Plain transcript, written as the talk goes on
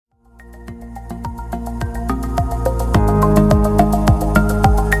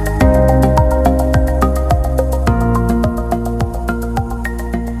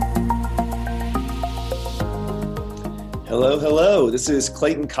This is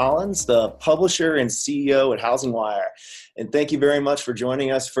Clayton Collins, the publisher and CEO at HousingWire. And thank you very much for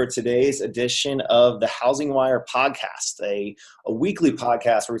joining us for today's edition of the HousingWire podcast, a weekly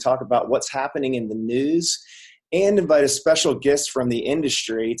podcast where we talk about what's happening in the news and invite a special guest from the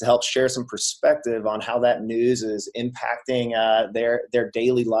industry to help share some perspective on how that news is impacting their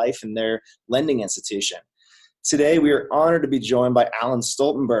daily life and their lending institution. Today, we are honored to be joined by Alan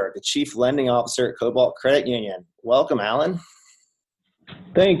Stoltenberg, the Chief Lending Officer at Cobalt Credit Union. Welcome, Alan.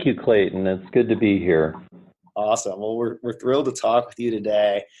 Thank you, Clayton. It's good to be here. Awesome. Well, we're thrilled to talk with you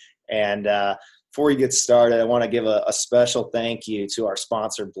today. And before we get started, I want to give a special thank you to our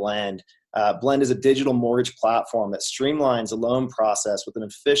sponsor, Blend. Blend is a digital mortgage platform that streamlines the loan process with an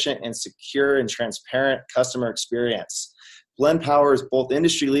efficient and secure and transparent customer experience. Blend powers both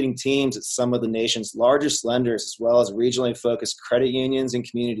industry-leading teams at some of the nation's largest lenders, as well as regionally focused credit unions and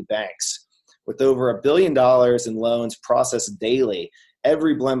community banks. With over $1 billion in loans processed daily,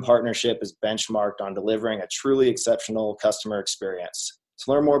 every Blend partnership is benchmarked on delivering a truly exceptional customer experience.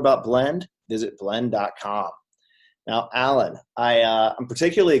 To learn more about Blend, visit blend.com. Now, Alan, I'm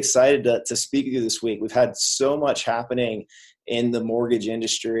particularly excited to speak with you this week. We've had so much happening in the mortgage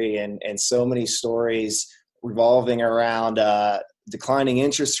industry and so many stories revolving around declining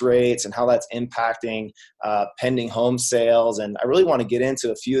interest rates and how that's impacting pending home sales. And I really want to get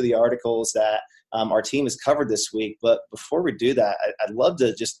into a few of the articles that our team has covered this week. But before we do that, I'd love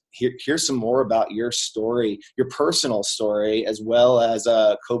to just hear some more about your story, your personal story, as well as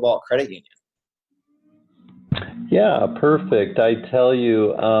Cobalt Credit Union. Yeah, perfect. I tell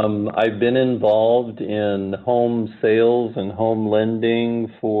you, I've been involved in home sales and home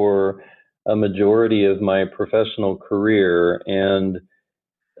lending for a majority of my professional career. And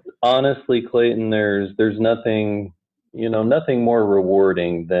honestly, Clayton, there's nothing, nothing more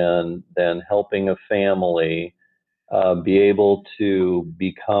rewarding than helping a family be able to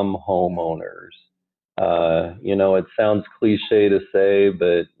become homeowners. It sounds cliche to say,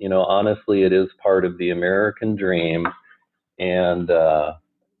 but, honestly, it is part of the American dream. And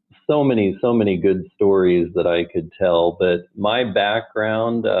so many good stories that I could tell. But my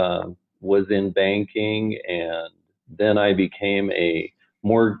background was in banking, and then I became a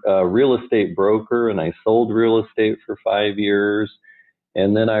more real estate broker, and I sold real estate for 5 years.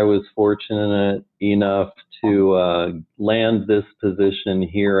 And then I was fortunate enough to land this position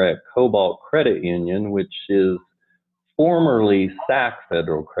here at Cobalt Credit Union, which is formerly SAC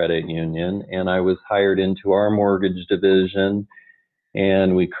Federal Credit Union. And I was hired into our mortgage division,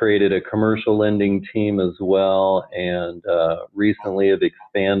 and we created a commercial lending team as well, and recently have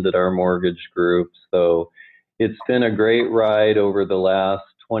expanded our mortgage group. So it's been a great ride over the last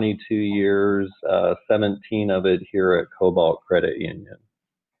 22 years, 17 of it here at Cobalt Credit Union.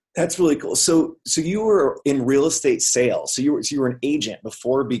 That's really cool. So you were in real estate sales. So you were an agent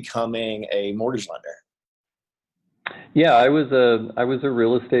before becoming a mortgage lender. Yeah, I was a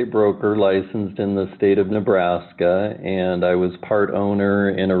real estate broker licensed in the state of Nebraska, and I was part owner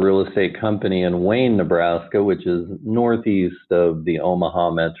in a real estate company in Wayne, Nebraska, which is northeast of the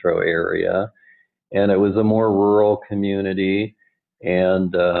Omaha metro area. And it was a more rural community,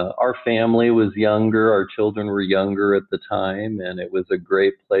 and our family was younger, our children were younger at the time, and it was a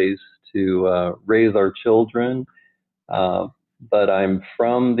great place to raise our children. But I'm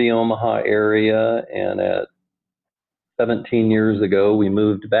from the Omaha area, and at 17 years ago, we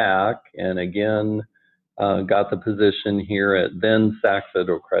moved back and again got the position here at then SAC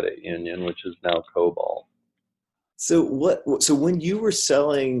Federal Credit Union, which is now Cobalt. So when you were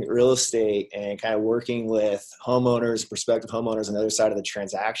selling real estate and kind of working with homeowners, prospective homeowners on the other side of the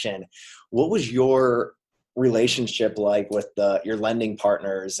transaction, what was your relationship like with your lending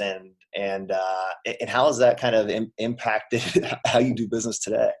partners, and how has that kind of impacted how you do business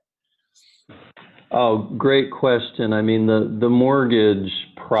today? Oh, great question. I mean, the mortgage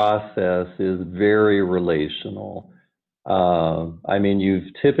process is very relational. You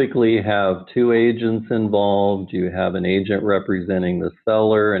typically have two agents involved. You have an agent representing the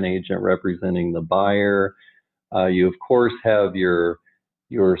seller, an agent representing the buyer. You, of course, have your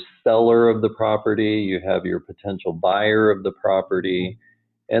seller of the property. You have your potential buyer of the property.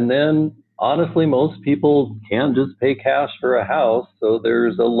 And then, honestly, most people can't just pay cash for a house, so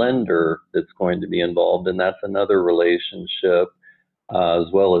there's a lender that's going to be involved, and that's another relationship, as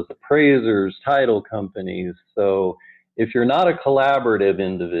well as appraisers, title companies. So if you're not a collaborative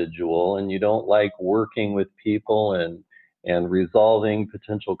individual and you don't like working with people and resolving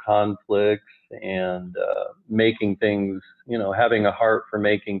potential conflicts and making things, having a heart for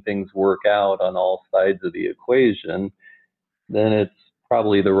making things work out on all sides of the equation, then it's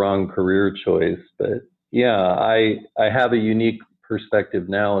probably the wrong career choice. But yeah, I have a unique perspective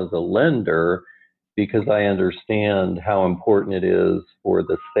now as a lender because I understand how important it is for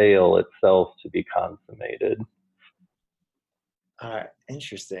the sale itself to be consummated. All right,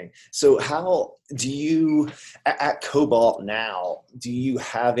 interesting. So how do you, at Cobalt now, do you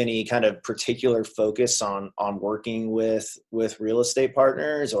have any kind of particular focus on working with real estate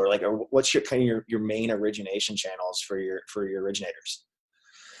partners, or like, or what's your kind of your main origination channels for your originators?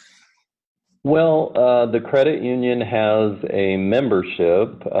 Well, the credit union has a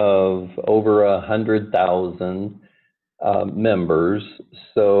membership of over 100,000 members.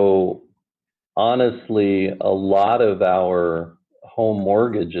 So honestly, a lot of our home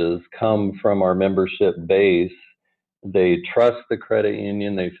mortgages come from our membership base. They trust the credit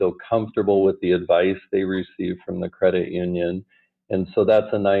union. They feel comfortable with the advice they receive from the credit union. And so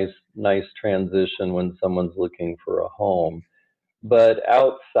that's a nice transition when someone's looking for a home. But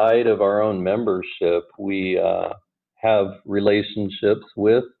outside of our own membership, we have relationships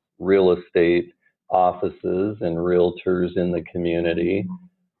with real estate offices and realtors in the community.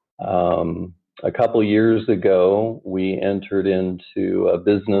 A couple years ago, we entered into a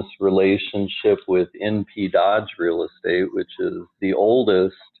business relationship with NP Dodge Real Estate, which is the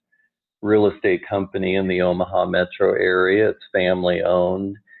oldest real estate company in the Omaha metro area. It's family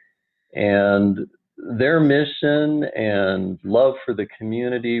owned. And their mission and love for the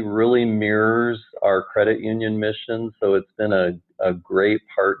community really mirrors our credit union mission. So it's been a great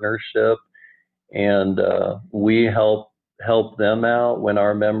partnership. And we help them out when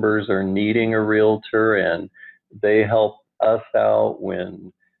our members are needing a realtor, and they help us out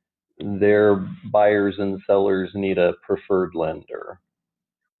when their buyers and sellers need a preferred lender.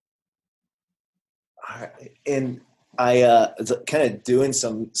 And I was kind of doing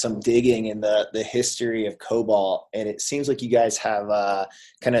some digging in the history of Cobalt, and it seems like you guys have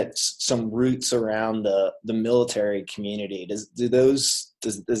kind of some roots around the military community. Does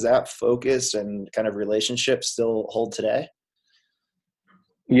that focus and kind of relationship still hold today?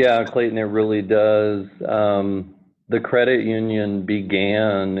 Yeah, Clayton, it really does. The credit union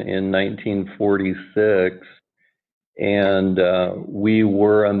began in 1946, and we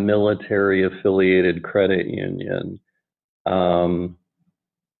were a military affiliated credit union.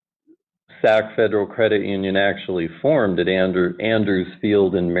 SAC Federal Credit Union actually formed at Andrews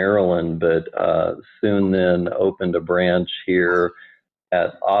Field in Maryland, but soon then opened a branch here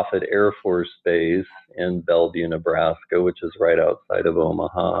at Offutt Air Force Base in Bellevue, Nebraska, which is right outside of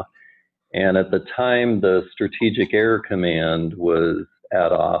Omaha. And at the time, the Strategic Air Command was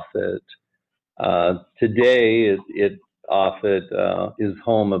at Offutt. Today, Offutt is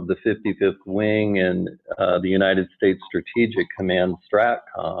home of the 55th Wing and the United States Strategic Command,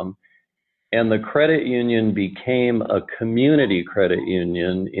 STRATCOM. And the credit union became a community credit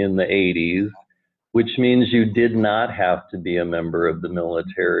union in the 80s, which means you did not have to be a member of the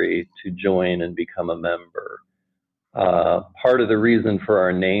military to join and become a member. Part of the reason for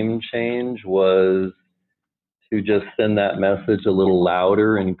our name change was to just send that message a little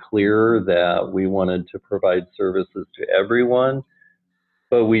louder and clearer that we wanted to provide services to everyone.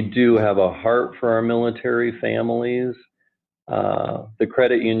 But we do have a heart for our military families. The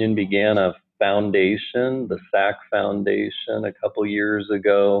credit union began a foundation, the SAC Foundation, a couple years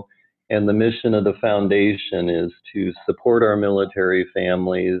ago. And the mission of the foundation is to support our military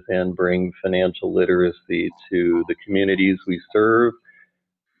families and bring financial literacy to the communities we serve.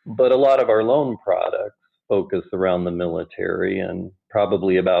 But a lot of our loan products focus around the military, and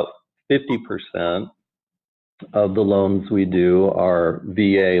probably about 50% of the loans we do are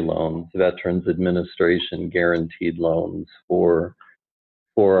VA loans, Veterans Administration guaranteed loans for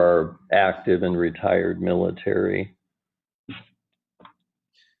our active and retired military.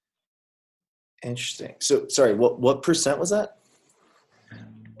 Interesting. So, sorry, what percent was that?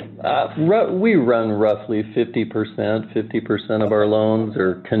 We run roughly 50%. 50% of our loans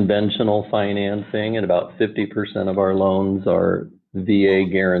are conventional financing, and about 50% of our loans are VA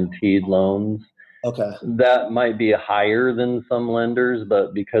guaranteed loans. Okay. That might be higher than some lenders,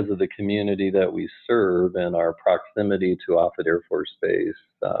 but because of the community that we serve and our proximity to Offutt Air Force Base,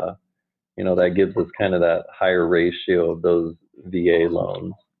 that gives us kind of that higher ratio of those VA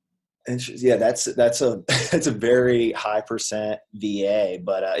loans. Yeah, that's that's a very high percent VA,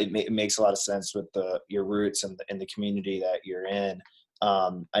 but it makes a lot of sense with your roots and the community that you're in.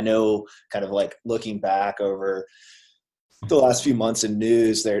 I know, kind of like looking back over the last few months in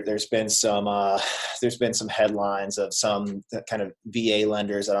news, there's been some headlines of some kind of VA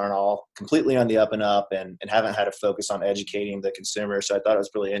lenders that aren't all completely on the up and up and haven't had a focus on educating the consumer. So I thought it was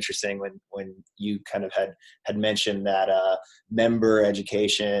really interesting when you kind of had mentioned that member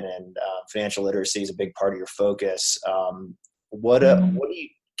education and financial literacy is a big part of your focus. what do you,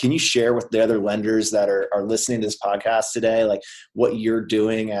 can you share with the other lenders that are listening to this podcast today, like what you're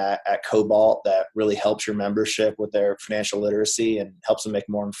doing at Cobalt that really helps your membership with their financial literacy and helps them make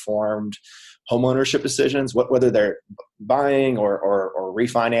more informed homeownership decisions, whether they're buying or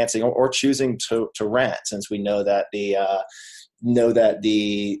refinancing or choosing to rent, since we know that the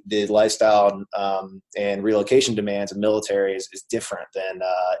lifestyle and relocation demands of military is different than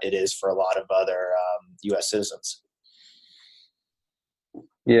it is for a lot of other U.S. citizens.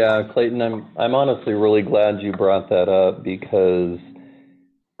 Yeah, Clayton, I'm honestly really glad you brought that up, because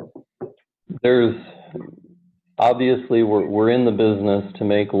there's obviously we're in the business to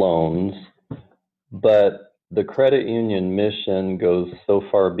make loans, but the credit union mission goes so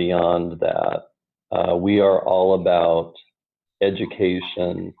far beyond that. We are all about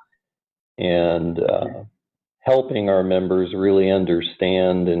education and helping our members really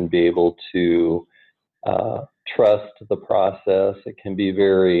understand and be able to trust the process. It can be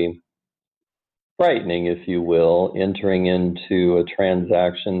very frightening, if you will, entering into a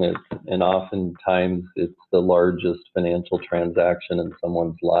transaction and oftentimes it's the largest financial transaction in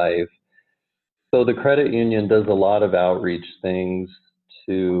someone's life. So the credit union does a lot of outreach things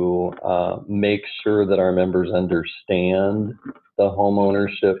to make sure that our members understand the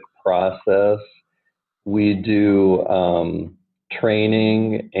homeownership process. We do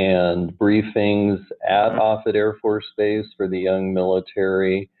training and briefings at Offutt Air Force Base for the young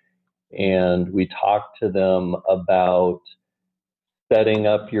military, and we talk to them about setting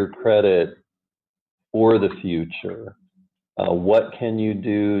up your credit for the future. What can you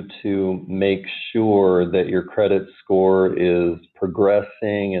do to make sure that your credit score is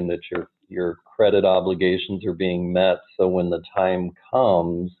progressing and that your credit obligations are being met, so when the time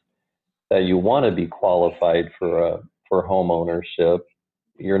comes that you want to be qualified for home ownership,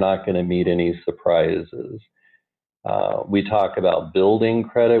 you're not going to meet any surprises. We talk about building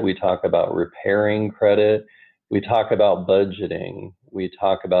credit. We talk about repairing credit. We talk about budgeting. We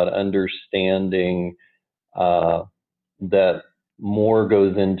talk about understanding that more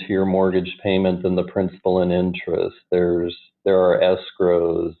goes into your mortgage payment than the principal and interest. There are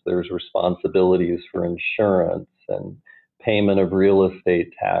escrows. There's responsibilities for insurance and payment of real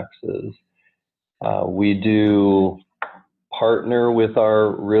estate taxes. We do partner with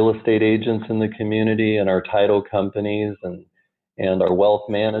our real estate agents in the community and our title companies and our wealth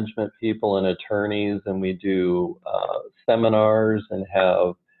management people and attorneys, and we do seminars and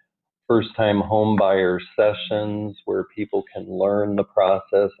have first-time home buyer sessions where people can learn the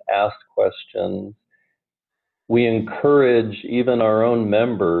process, ask questions. We encourage even our own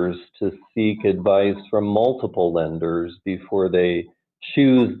members to seek advice from multiple lenders before they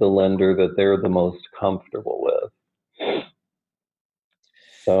choose the lender that they're the most comfortable with.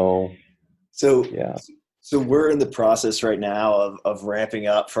 So yeah. So we're in the process right now of ramping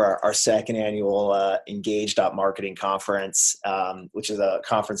up for our second annual Engage.Marketing conference, which is a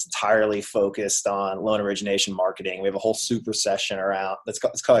conference entirely focused on loan origination marketing. We have a whole super session around, it's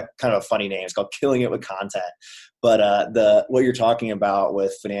called kind of a funny name. It's called Killing It with Content. But what you're talking about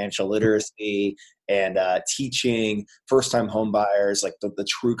with financial literacy and teaching first-time home buyers like the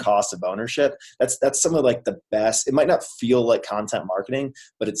true cost of ownership, that's some of like the best. It might not feel like content marketing,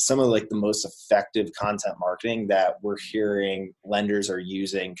 but it's some of like the most effective content marketing that we're hearing lenders are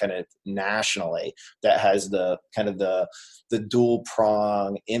using kind of nationally, that has the kind of the dual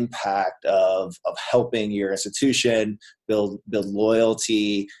prong impact of helping your institution build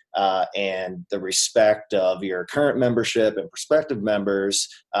loyalty and the respect of your current membership and prospective members,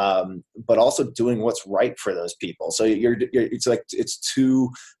 but also doing what's right for those people. So it's two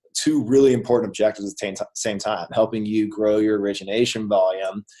really important objectives at the same time: helping you grow your origination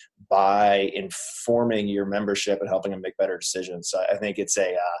volume by informing your membership and helping them make better decisions. So I think it's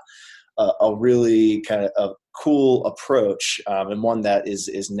a really kind of a cool approach, and one that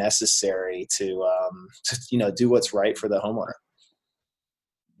is necessary to do what's right for the homeowner.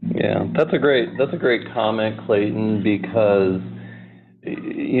 Yeah, that's a great comment, Clayton, because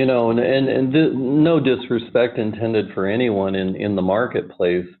no disrespect intended for anyone in the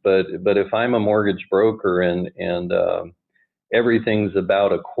marketplace, but if I'm a mortgage broker and everything's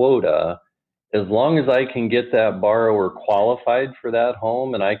about a quota, as long as I can get that borrower qualified for that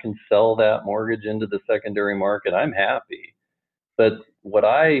home and I can sell that mortgage into the secondary market, I'm happy. But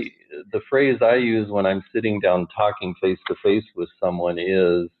the phrase I use when I'm sitting down talking face to face with someone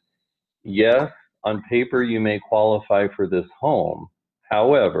is, yes, on paper you may qualify for this home.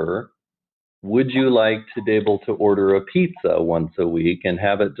 However, would you like to be able to order a pizza once a week and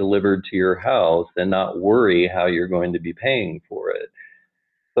have it delivered to your house and not worry how you're going to be paying for it?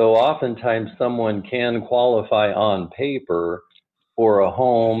 So oftentimes someone can qualify on paper for a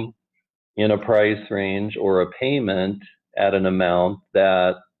home in a price range or a payment at an amount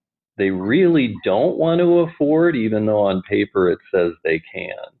that they really don't want to afford, even though on paper it says they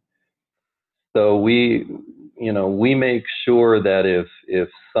can. So we make sure that if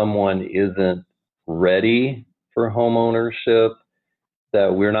someone isn't ready for home ownership,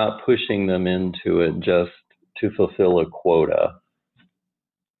 that we're not pushing them into it just to fulfill a quota.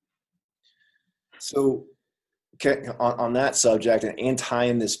 So, on that subject, and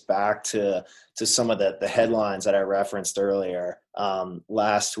tying this back to some of the headlines that I referenced earlier,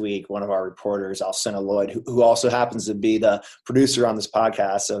 last week, one of our reporters, Alcina Lloyd, who also happens to be the producer on this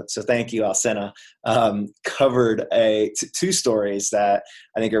podcast, so thank you, Alcina, covered two stories that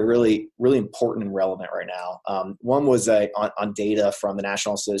I think are really, really important and relevant right now. One was on data from the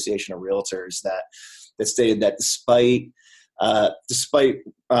National Association of Realtors that stated that despite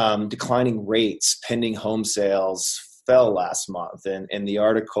declining rates, pending home sales fell last month, and the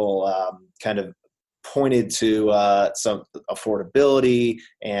article kind of pointed to some affordability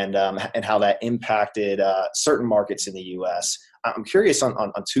and how that impacted certain markets in the U.S. I'm curious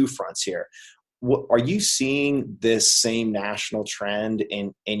on two fronts here. Are you seeing this same national trend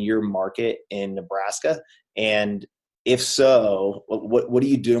in your market in Nebraska? And if so, what are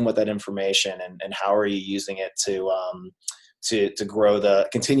you doing with that information, and how are you using it to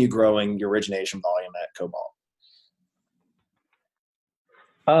continue growing your origination volume at Cobalt?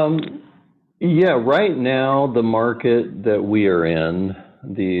 Yeah, right now the market that we are in,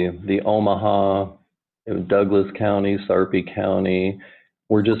 the Omaha, Douglas County, Sarpy County,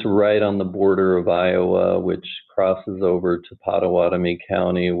 we're just right on the border of Iowa, which crosses over to Pottawatomie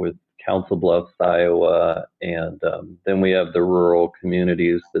County with Council Bluffs, Iowa, and then we have the rural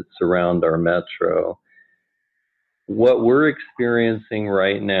communities that surround our metro. What we're experiencing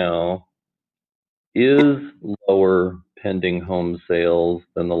right now is lower pending home sales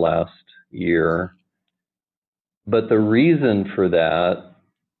than the last year. But the reason for that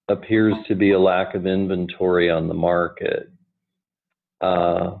appears to be a lack of inventory on the market.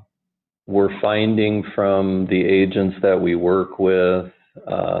 We're finding from the agents that we work with,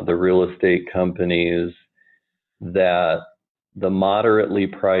 the real estate companies, that the moderately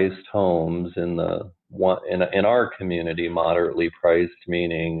priced homes in our community, moderately priced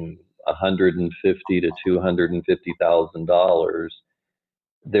meaning $150,000 to $250,000,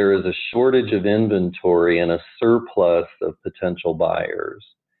 there is a shortage of inventory and a surplus of potential buyers.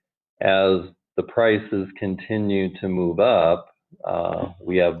 As the prices continue to move up,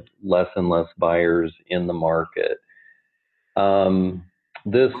 we have less and less buyers in the market.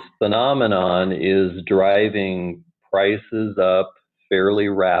 This phenomenon is driving prices up fairly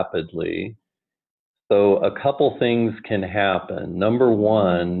rapidly. So a couple things can happen. Number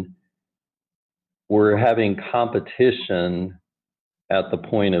one, we're having competition at the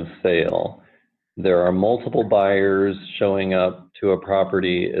point of sale. There are multiple buyers showing up to a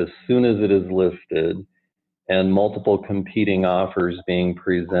property as soon as it is listed, and multiple competing offers being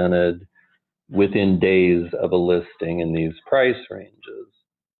presented within days of a listing in these price ranges.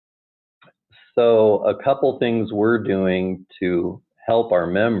 So a couple things we're doing to help our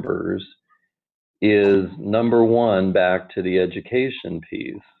members is, number one, back to the education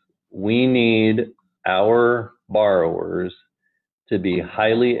piece. We need our borrowers to be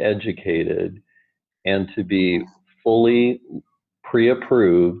highly educated and to be fully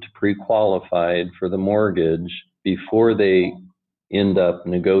pre-approved, pre-qualified for the mortgage before they end up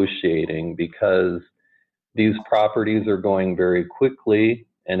negotiating, because these properties are going very quickly.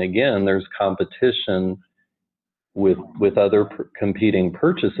 And again, there's competition with other competing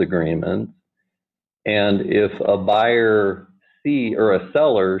purchase agreements. And if a buyer or a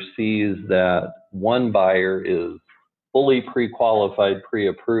seller sees that one buyer is fully pre-qualified,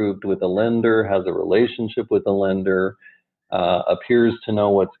 pre-approved with a lender, has a relationship with a lender, appears to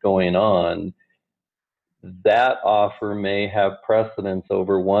know what's going on, that offer may have precedence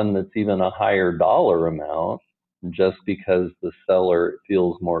over one that's even a higher dollar amount, just because the seller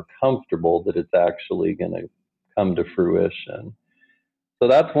feels more comfortable that it's actually going to come to fruition. So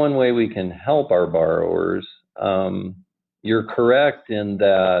that's one way we can help our borrowers. You're correct in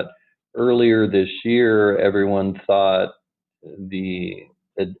that earlier this year, everyone thought the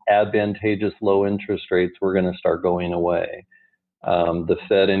advantageous low interest rates were going to start going away. The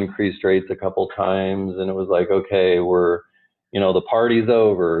Fed increased rates a couple times, and it was like, okay, the party's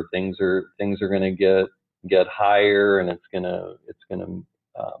over. Things are going to get higher, and it's going to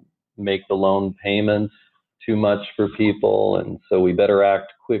make the loan payments too much for people, and so we better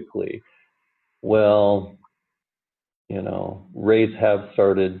act quickly. Well, rates have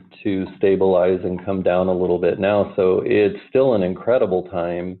started to stabilize and come down a little bit now. So it's still an incredible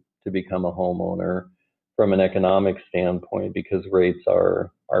time to become a homeowner from an economic standpoint because rates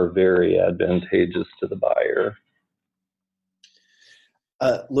are very advantageous to the buyer.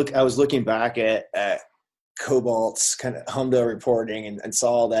 I was looking back at Cobalt's kind of home builder reporting and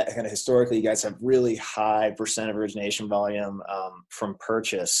saw that kind of historically you guys have really high percent of origination volume from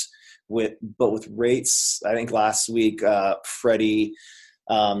purchase but with rates. I think last week Freddie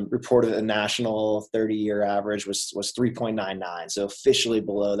reported a national 30-year average was 3.99, so officially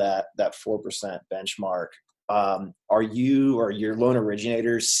below that 4% benchmark. Are you or your loan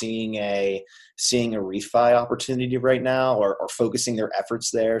originators seeing a refi opportunity right now, or focusing their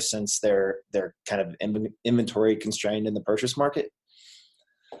efforts there since they're kind of inventory constrained in the purchase market?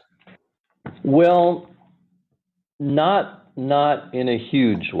 Well, not in a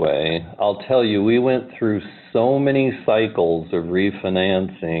huge way. I'll tell you, we went through so many cycles of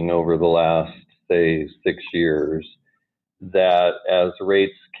refinancing over the last, say, 6 years that as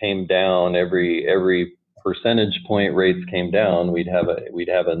rates came down, every percentage point rates came down, we'd have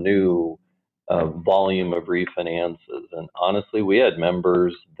a new volume of refinances. And honestly, we had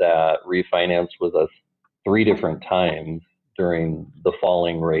members that refinanced with us 3 different times during the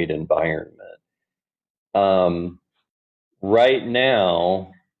falling rate environment. Right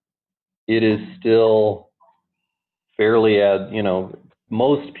now, it is still fairly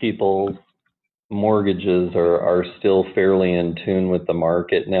most people's mortgages are still fairly in tune with the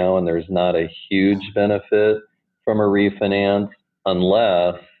market now, and there's not a huge benefit from a refinance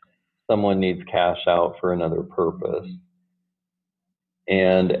unless someone needs cash out for another purpose.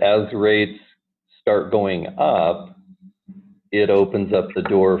 And as rates start going up, it opens up the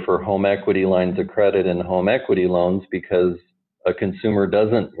door for home equity lines of credit and home equity loans because a consumer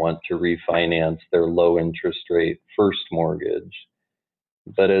doesn't want to refinance their low interest rate first mortgage.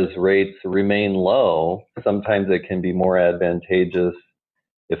 But as rates remain low, sometimes it can be more advantageous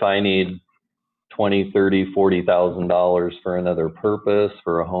if I need $20,000, $30,000, $40,000 for another purpose,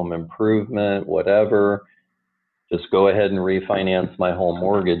 for a home improvement, whatever. Just go ahead and refinance my home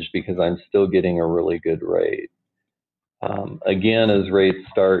mortgage because I'm still getting a really good rate. Again, as rates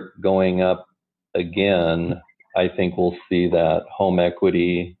start going up again, I think we'll see that home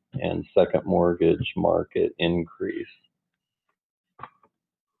equity and second mortgage market increase.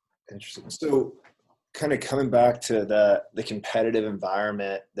 Interesting. So kind of coming back to the competitive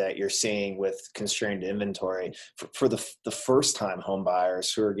environment that you're seeing with constrained inventory for the first time home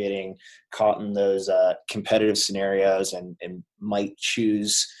buyers who are getting caught in those competitive scenarios and might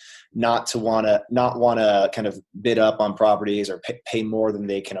choose not want to kind of bid up on properties or pay more than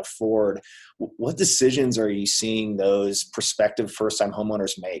they can afford. What decisions are you seeing those prospective first-time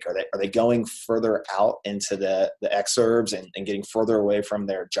homeowners make? Are they going further out into the exurbs and getting further away from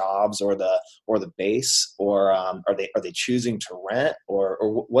their jobs or the base, or are they choosing to rent, or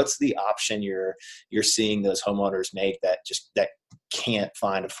what's the option you're seeing those homeowners make that can't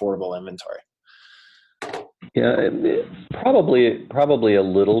find affordable inventory? Yeah, probably a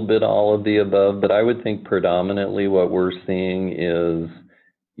little bit all of the above, but I would think predominantly what we're seeing is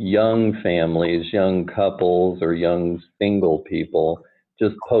young families, young couples, or young single people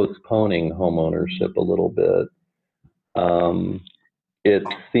just postponing homeownership a little bit. It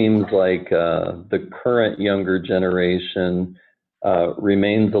seems like the current younger generation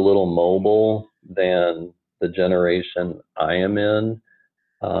remains a little mobile than the generation I am in.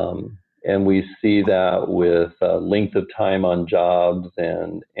 And we see that with length of time on jobs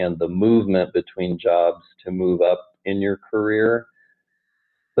and the movement between jobs to move up in your career.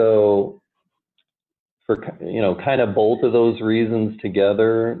 So for kind of both of those reasons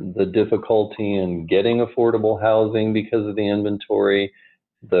together, the difficulty in getting affordable housing because of the inventory,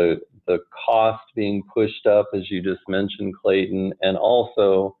 the cost being pushed up, as you just mentioned, Clayton, and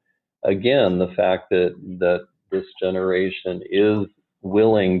also, again, the fact that this generation is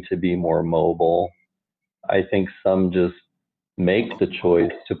willing to be more mobile. I think some just make the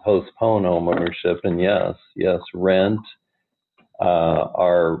choice to postpone home ownership, and yes, rent.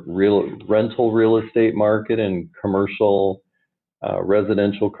 Our rental real estate market and commercial,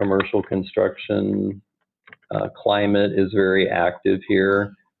 residential commercial construction climate is very active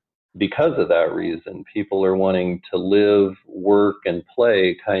here. Because of that reason, people are wanting to live, work, and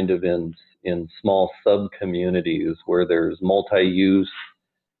play kind of in small sub-communities where there's multi-use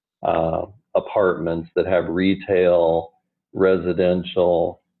apartments that have retail,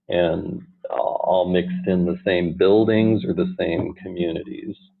 residential, and all mixed in the same buildings or the same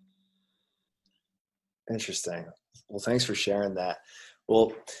communities. Interesting. Well, thanks for sharing that.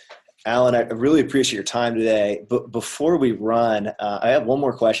 Well, Alan, I really appreciate your time today. But before we run, I have one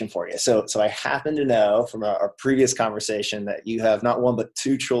more question for you. So I happen to know from our previous conversation that you have not one but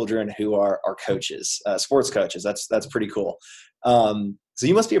two children who are coaches, sports coaches. That's pretty cool. So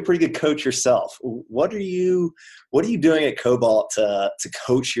you must be a pretty good coach yourself. What are you doing at Cobalt to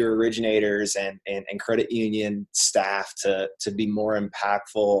coach your originators and credit union staff to be more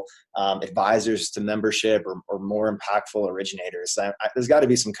impactful advisors to membership or more impactful originators? There's got to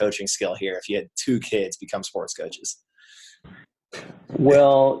be some coaching skill here if you had two kids become sports coaches.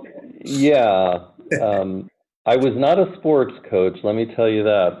 Well, yeah. I was not a sports coach, let me tell you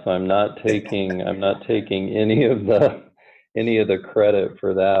that. So I'm not taking any of the credit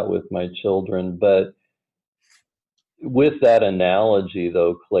for that with my children. But with that analogy,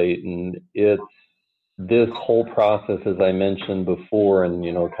 though, Clayton, it's this whole process, as I mentioned before, and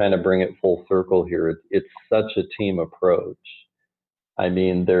kind of bring it full circle here. It's such a team approach. I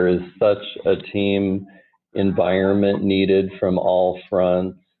mean, there is such a team environment needed from all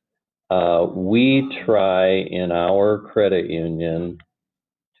fronts. We try in our credit union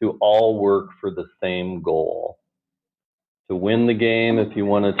to all work for the same goal, to win the game, if you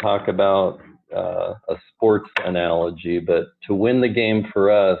want to talk about a sports analogy, but to win the game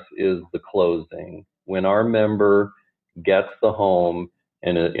for us is the closing. When our member gets the home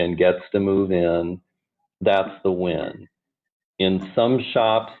and gets to move in, that's the win. In some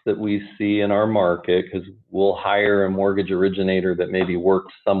shops that we see in our market, because we'll hire a mortgage originator that maybe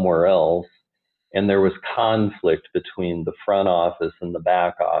worked somewhere else, and there was conflict between the front office and the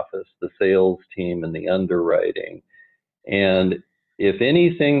back office, the sales team and the underwriting. And if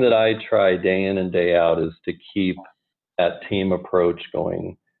anything that I try day in and day out is to keep that team approach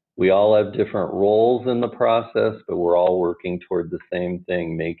going. We all have different roles in the process, but we're all working toward the same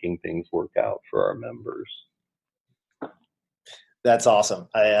thing, making things work out for our members. That's awesome.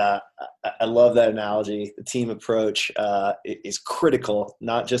 I love that analogy. The team approach is critical,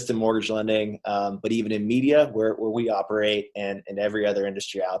 not just in mortgage lending, but even in media where we operate and every other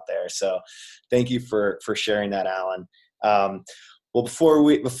industry out there. So thank you for sharing that, Alan. Well, before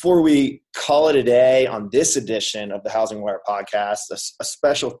we call it a day on this edition of the Housing Wire podcast, a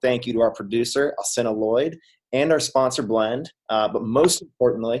special thank you to our producer, Alcina Lloyd, and our sponsor, Blend. But most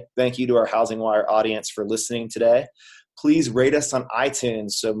importantly, thank you to our Housing Wire audience for listening today. Please rate us on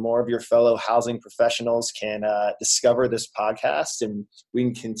iTunes so more of your fellow housing professionals can discover this podcast, and we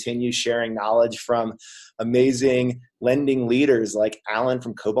can continue sharing knowledge from amazing lending leaders like Alan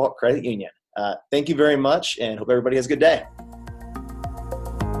from Cobalt Credit Union. Thank you very much, and hope everybody has a good day.